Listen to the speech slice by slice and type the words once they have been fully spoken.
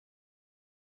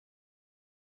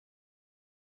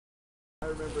I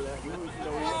remember that. He was,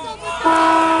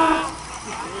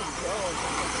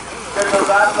 Gets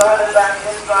goes outside and back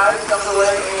inside, comes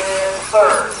away in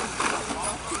third.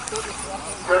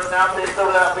 Chris now takes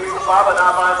over that lead from Bob, but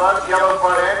not by much. Yellow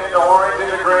front end into orange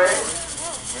into gray.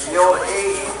 The old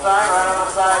AE sign right on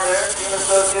the side there. Team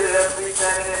Associated FC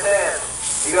standing in his hand.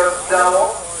 He goes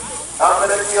double. Up in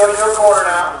the field, your corner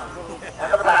now. And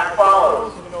the pack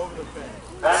follows.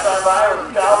 That time by was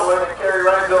Cowboy and Kerry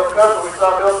Ryan, Bill Cook. We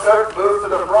saw Bill Cook move to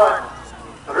the front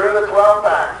through the 12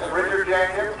 packs. And Richard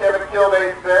Jenkins, Kevin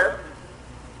Kilday fifth.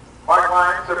 Mark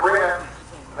Lyons, Sabrina,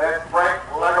 then Frank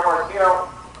Lagomarcino,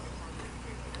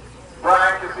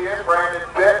 Brian Casillas, Brandon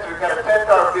Pitts. We've got a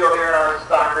 10-car field here in our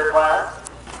Stocker class.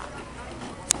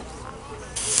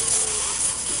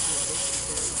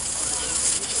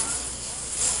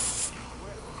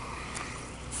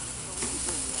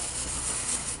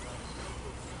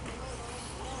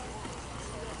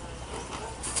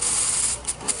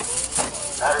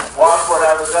 That Washboard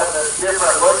has a definite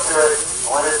different look to it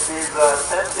when it's these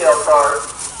 10-scale cars.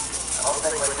 I don't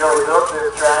think when Joey built this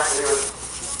track, he was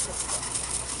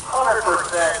 100%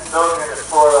 building it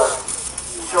for the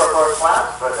short course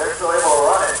class, but they're still able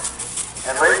to run it.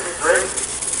 And racing's racing.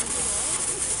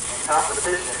 And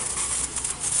competition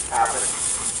happens.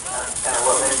 That's kind of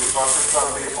what made me fun for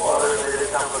some people. Others, they just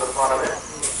come for the fun of it.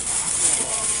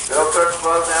 Bill Cook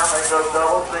slows down, then goes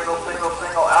double, single, single,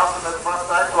 single, out from the front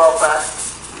side 12 pack.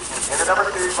 In the number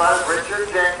 2 spot is Richard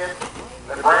Jenkins,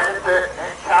 then Brandon Pitt,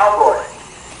 and Cowboy.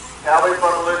 Cowboy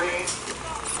from Levine,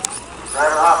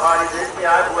 driving hot body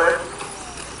HPI Blitz.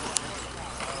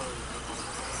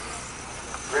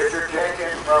 Richard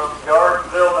Jenkins from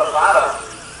Gardnerville, Nevada,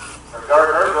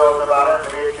 in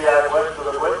the HPI Blitz. So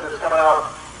the Blitz is coming out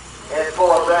in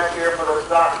full effect here for the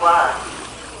stock class.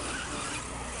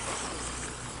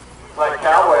 It's like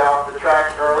Cowboy off the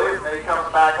track early, and then he comes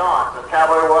back on. So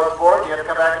Cowboy was fourth. He had to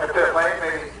come back in the pit lane,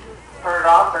 maybe turn it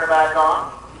off, turn it back on.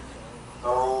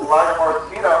 So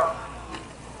Lagomarcino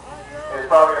is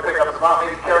probably going to pick up a spot.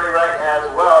 Maybe Kerry Wright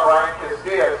as well. Brian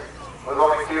Casillas was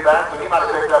only 2 back, so he might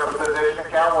have picked up a position.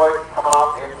 Cowboy coming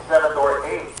off in 7th or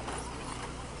 8th.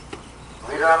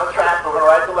 Leader on the track, moving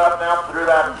right to left now through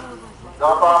that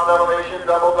dump off elevation,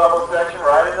 double section,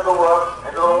 right into the whoops,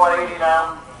 into the 180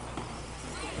 now.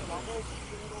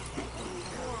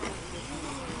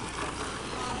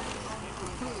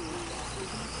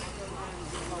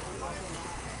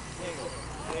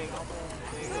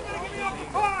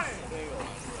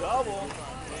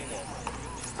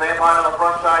 Same line on the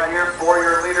front side here.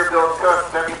 4-year leader Bill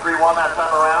Cook, 73-1 that time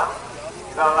around.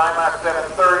 He's on 9 laps,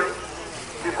 7:30.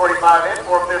 2:45 in,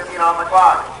 4:15 on the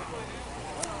clock.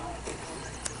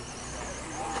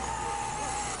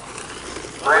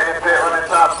 Brandon Pitt running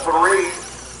top 3.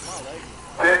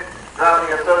 Pitt driving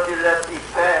the Associated FC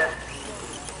 10.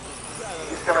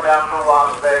 He's coming down from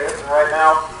Las Vegas, and right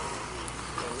now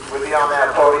would be on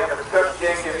that podium. It's Cook,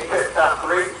 Jenkins, Pitt top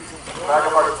 3.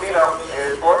 Lagomarcino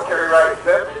is 4th, Kerry Wright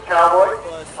 5th, is Cowboy.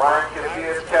 Brian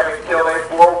Casillas, Kevin Kilday,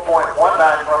 4.1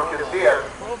 back from Casillas.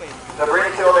 Sabrina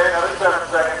Kilday, another 7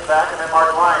 seconds back, and then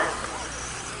Mark Lyons.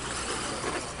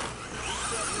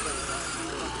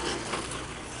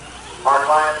 Mark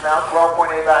Lyons now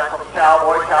 12.8 back from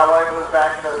Cowboy. Cowboy moves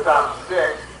back into the top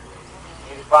 6.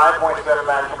 He's 5.7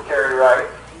 back from Kerry Wright.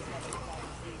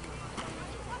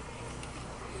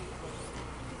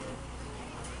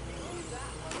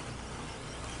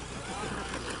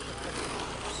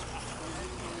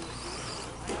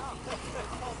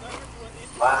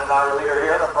 Finding our leader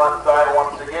here on the front side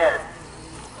once again.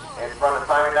 In front of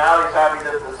timing now, he's happy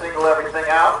to single everything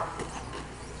out.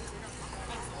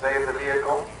 Save the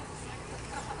vehicle.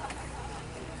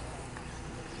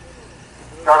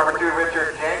 Car number 2,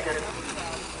 Richard Jenkins,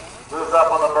 moves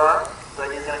up on the berm. So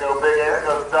he's going to go big air,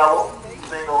 goes double,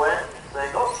 single in,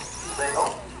 single,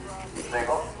 single,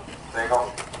 single, single.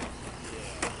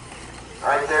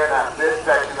 Right there in that mid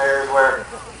section there is where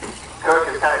Cook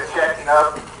is kind of checking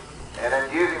up. And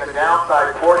then using the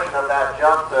downside portion of that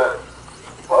jump to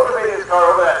motivate his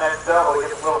car over that next double. He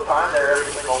gets a little time there every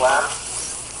single lap.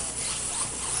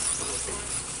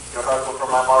 Good hustle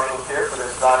from my marshals here for this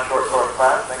stock short course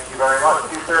class. Thank you very much.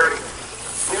 2:30.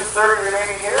 2:30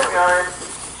 remaining here. We are in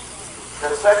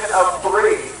the second of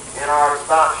 3 in our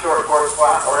stock short course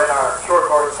class, or in our short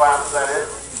course class, that is.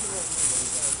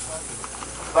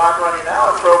 Stock running now,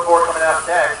 and Pro 4 coming out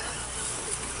next.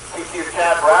 TQ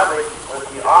Chad Bradley with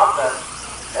the offense,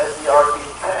 SDRT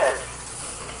 10.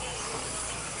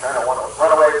 Trying to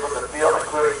run away from the field,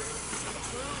 including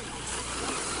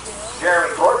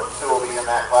Jeremy Gordon, who will be in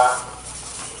that class.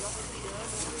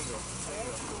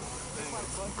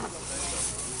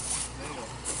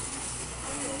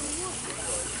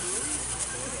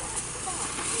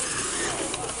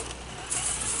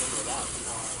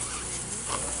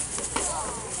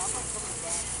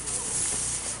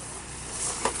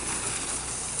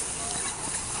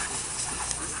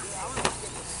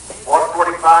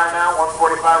 now,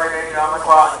 1:45 remaining on the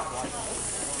clock.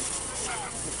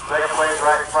 Second place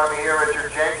right in front of me here, Richard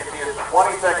Jenkins. He is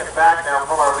 20 seconds back now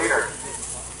from our leader.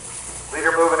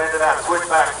 Leader moving into that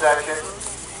switchback section.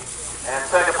 And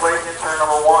second place in turn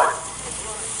number 1.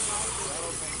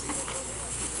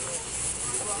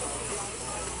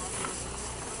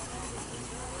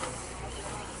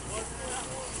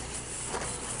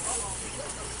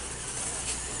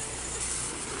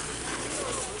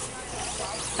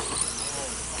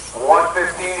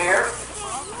 Here.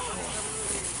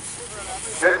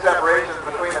 Good separations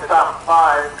between the top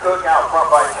 5. Cook out front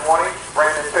by 20.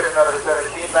 Brandon Pitt another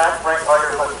 17 back. Frank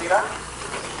Larger Messina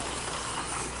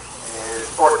is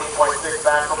 14.6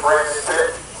 back from Brandon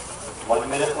Pitt. 1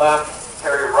 minute left.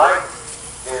 Terry Wright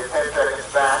is 10 seconds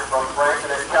back from Frank. And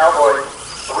then Cowboys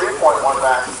 3.1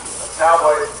 back. The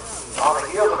Cowboys on the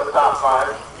heels of the top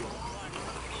 5.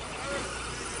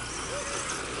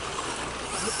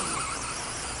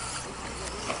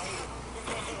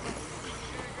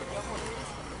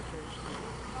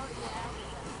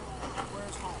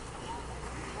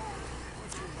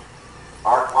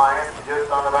 Mark Lyons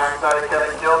just on the backside of Kevin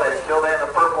Kilday. Kilday in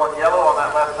the purple and yellow on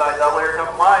that left side double. Here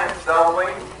comes Lyons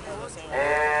doubling.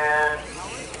 And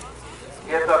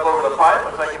gets up over the pipe.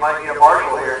 Looks like he might need a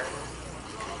marshal here.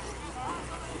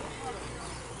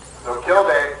 So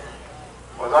Kilday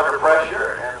was under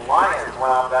pressure and Lyons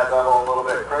went off that double a little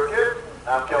bit crooked.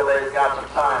 Now Kilday's got some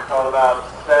time. Called about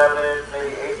 7,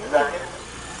 maybe 8 seconds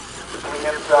between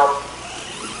himself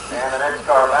and the next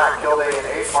car back. Kilday in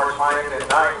 8, Mark Lyons in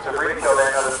 9. Sabrina Kilday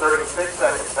another 36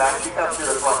 seconds back. She comes to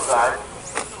the front side.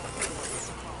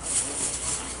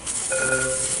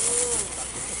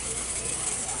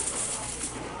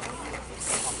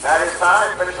 That is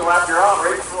time. Finish the lap you're on.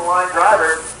 Race from the line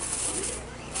driver.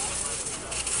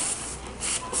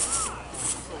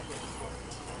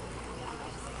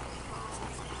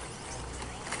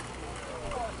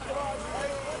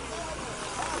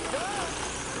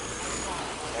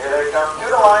 Comes to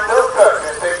the line, Bill Cook,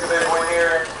 and takes the big win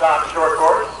here in stock short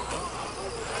course.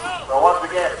 So once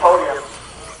again, podium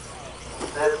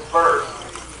is first.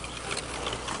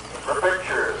 For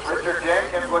pictures, Richard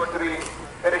Jenkins looks to be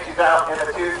finishes out in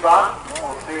the 2 spot.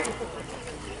 We'll see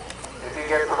if he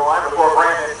gets to the line before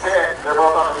Brandon Pitt. They're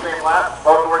both on the same lap,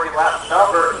 both working lap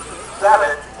number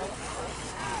 7.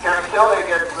 Kevin Kilday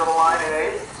gets to the line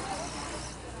in 8.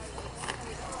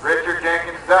 Richard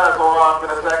Jenkins does hold on to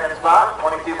the second spot,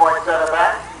 22.7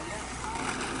 back.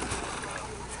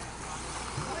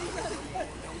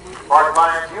 Mark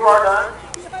Lyons, you are done.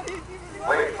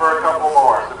 Wait for a couple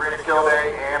more.